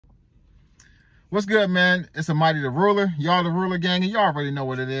What's good, man? It's a Mighty the Ruler. Y'all the Ruler gang, and y'all already know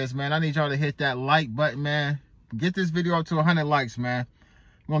what it is, man. I need y'all to hit that like button, man. Get this video up to 100 likes, man.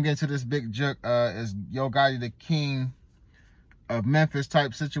 We're going to get into this big Jook. Is Yo Gotti the king of Memphis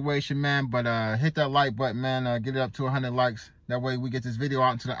type situation, man. But hit that like button, man. Get it up to 100 likes. That way we get this video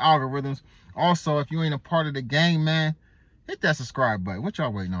out into the algorithms. Also, if you ain't a part of the game, man, hit that subscribe button. What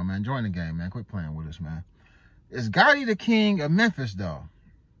y'all waiting on, man? Join the game, man. Quit playing with us, man. Is Gotti the king of Memphis, though?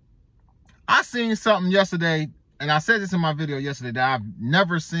 I seen something yesterday, and I said this in my video yesterday, that I've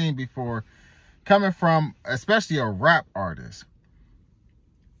never seen before, coming from especially a rap artist.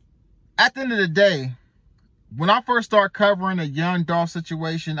 At the end of the day, when I first started covering the Young Dolph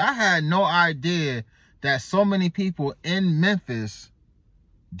situation, I had no idea that so many people in Memphis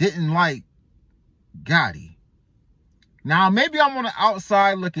didn't like Gotti. Now, maybe I'm on the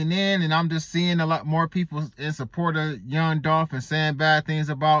outside looking in, and I'm just seeing a lot more people in support of Young Dolph and saying bad things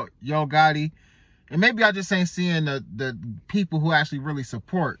about Yo Gotti. And maybe I just ain't seeing the people who actually really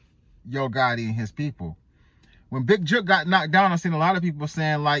support Yo Gotti and his people. When Big Jook got knocked down, I seen a lot of people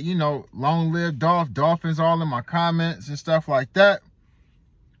saying, like, you know, long live Dolph, Dolphins, all in my comments and stuff like that.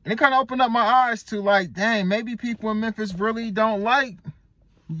 And it kind of opened up my eyes to, like, dang, maybe people in Memphis really don't like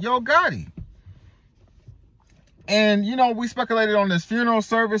Yo Gotti. And, you know, we speculated on this funeral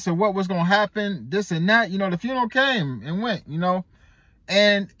service and what was going to happen, this and that. You know, the funeral came and went, you know.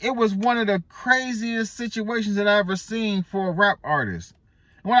 And it was one of the craziest situations that I've ever seen for a rap artist.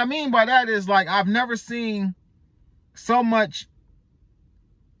 And what I mean by that is, like, I've never seen so much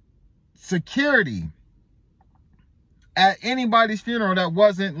security at anybody's funeral that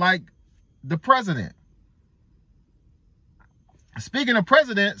wasn't, like, the president. Speaking of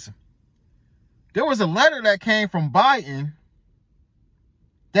presidents, there was a letter that came from Biden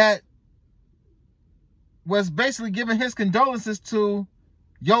that was basically giving his condolences to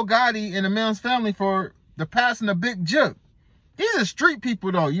Yo Gotti and the Mills family for the passing of Big Jook. These are street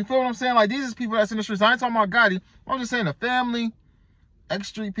people, though. You feel what I'm saying? Like, these are people that's in the streets. I ain't talking about Gotti. I'm just saying the family,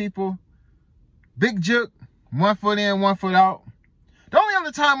 ex-street people. Big Jook, 1 foot in, 1 foot out. The only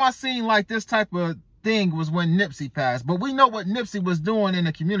other time I seen, like, this type of thing was when Nipsey passed. But we know what Nipsey was doing in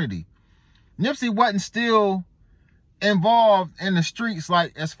the community. Nipsey wasn't still involved in the streets,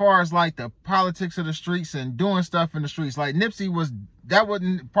 like, as far as, like, the politics of the streets and doing stuff in the streets. Like, Nipsey was, that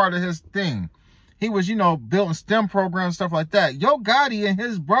wasn't part of his thing. He was, you know, building STEM programs, stuff like that. Yo Gotti and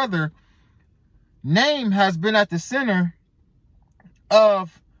his brother name has been at the center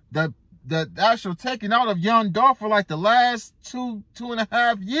of the actual taking out of Young Dolph for, like, the last two and a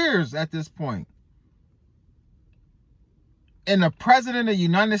half years at this point. And the president of the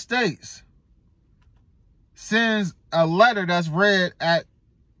United States sends a letter that's read at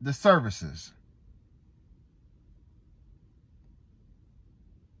the services.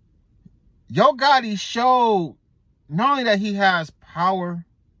 Yo Gotti showed not only that he has power,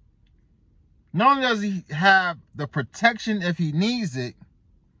 not only does he have the protection if he needs it,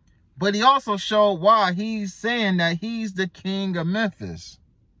 but he also showed why he's saying that he's the king of Memphis.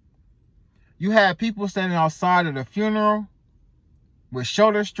 You had people standing outside of the funeral with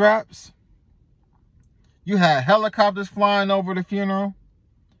shoulder straps. You had helicopters flying over the funeral.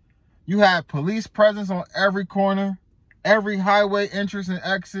 You had police presence on every corner, every highway entrance and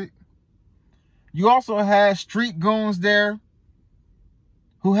exit. You also had street goons there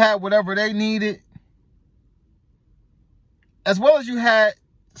who had whatever they needed. As well as you had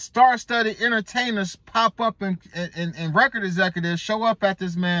star-studded entertainers pop up and record executives show up at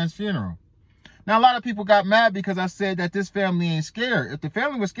this man's funeral. Now, a lot of people got mad because I said that this family ain't scared. If the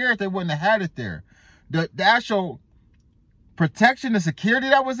family was scared, they wouldn't have had it there. The actual protection, the security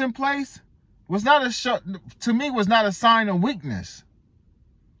that was in place was not to me, was not a sign of weakness.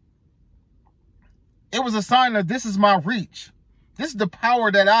 It was a sign of, this is my reach. This is the power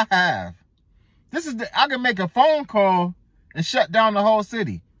that I have. I can make a phone call and shut down the whole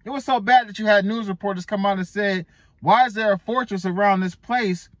city. It was so bad that you had news reporters come out and said, why is there a fortress around this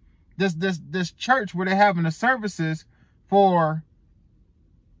place, this church where they're having the services for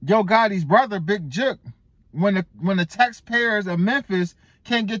Yo Gotti's brother, Big Jook, when the taxpayers of Memphis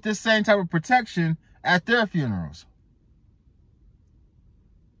can't get this same type of protection at their funerals?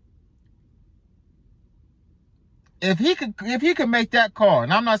 If he could make that call,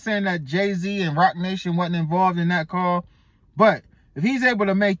 and I'm not saying that Jay-Z and Rock Nation wasn't involved in that call, but if he's able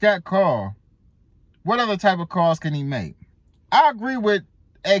to make that call, what other type of calls can he make? I agree with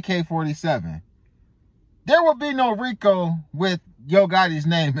AK-47. There will be no RICO with Yo Gotti's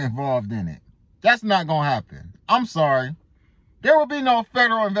name involved in it. That's not going to happen. I'm sorry. There will be no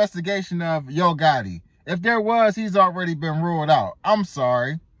federal investigation of Yo Gotti. If there was, he's already been ruled out. I'm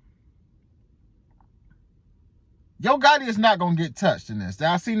sorry. Yo Gotti is not going to get touched in this.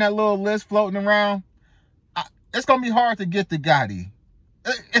 I seen that little list floating around. It's going to be hard to get the Gotti.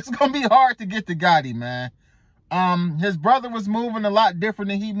 It's going to be hard to get the Gotti, man. His brother was moving a lot different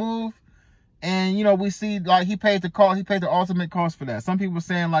than he moved. And, you know, we see, like, he paid the ultimate cost for that. Some people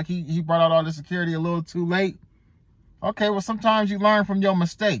saying, like, he brought out all the security a little too late. Okay, well, sometimes you learn from your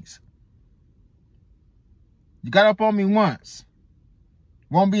mistakes. You got up on me once.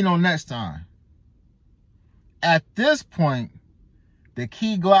 Won't be no next time. At this point, the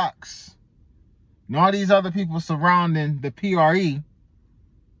key Glocks and all these other people surrounding the PRE,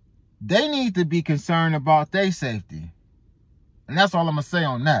 they need to be concerned about their safety. And that's all I'm going to say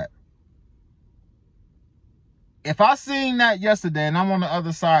on that. If I seen that yesterday and I'm on the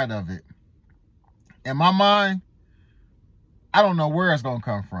other side of it, in my mind, I don't know where it's going to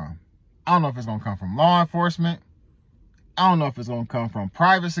come from. I don't know if it's going to come from law enforcement. I don't know if it's going to come from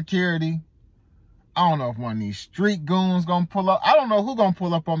private security. I don't know if one of these street goons going to pull up. I don't know who's going to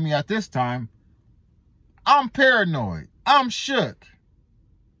pull up on me at this time. I'm paranoid. I'm shook.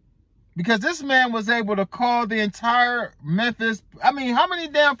 Because this man was able to call the entire Memphis. I mean, how many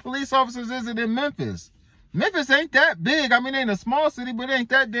damn police officers is it in Memphis? Memphis ain't that big. I mean, it ain't a small city, but it ain't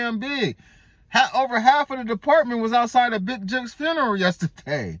that damn big. Over half of the department was outside of Big Jook's funeral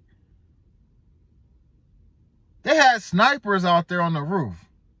yesterday. They had snipers out there on the roof.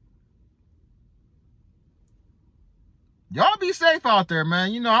 Y'all be safe out there,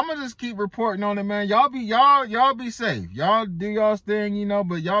 man. You know, I'm gonna just keep reporting on it, man. Y'all be safe. Y'all do y'all's thing, you know,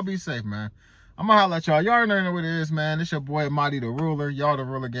 but y'all be safe, man. I'm gonna holler at y'all. Y'all already know what it is, man. It's your boy, Mighty the Ruler. Y'all the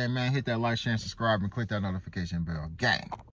Ruler Gang, man. Hit that like, share, and subscribe, and click that notification bell. Gang.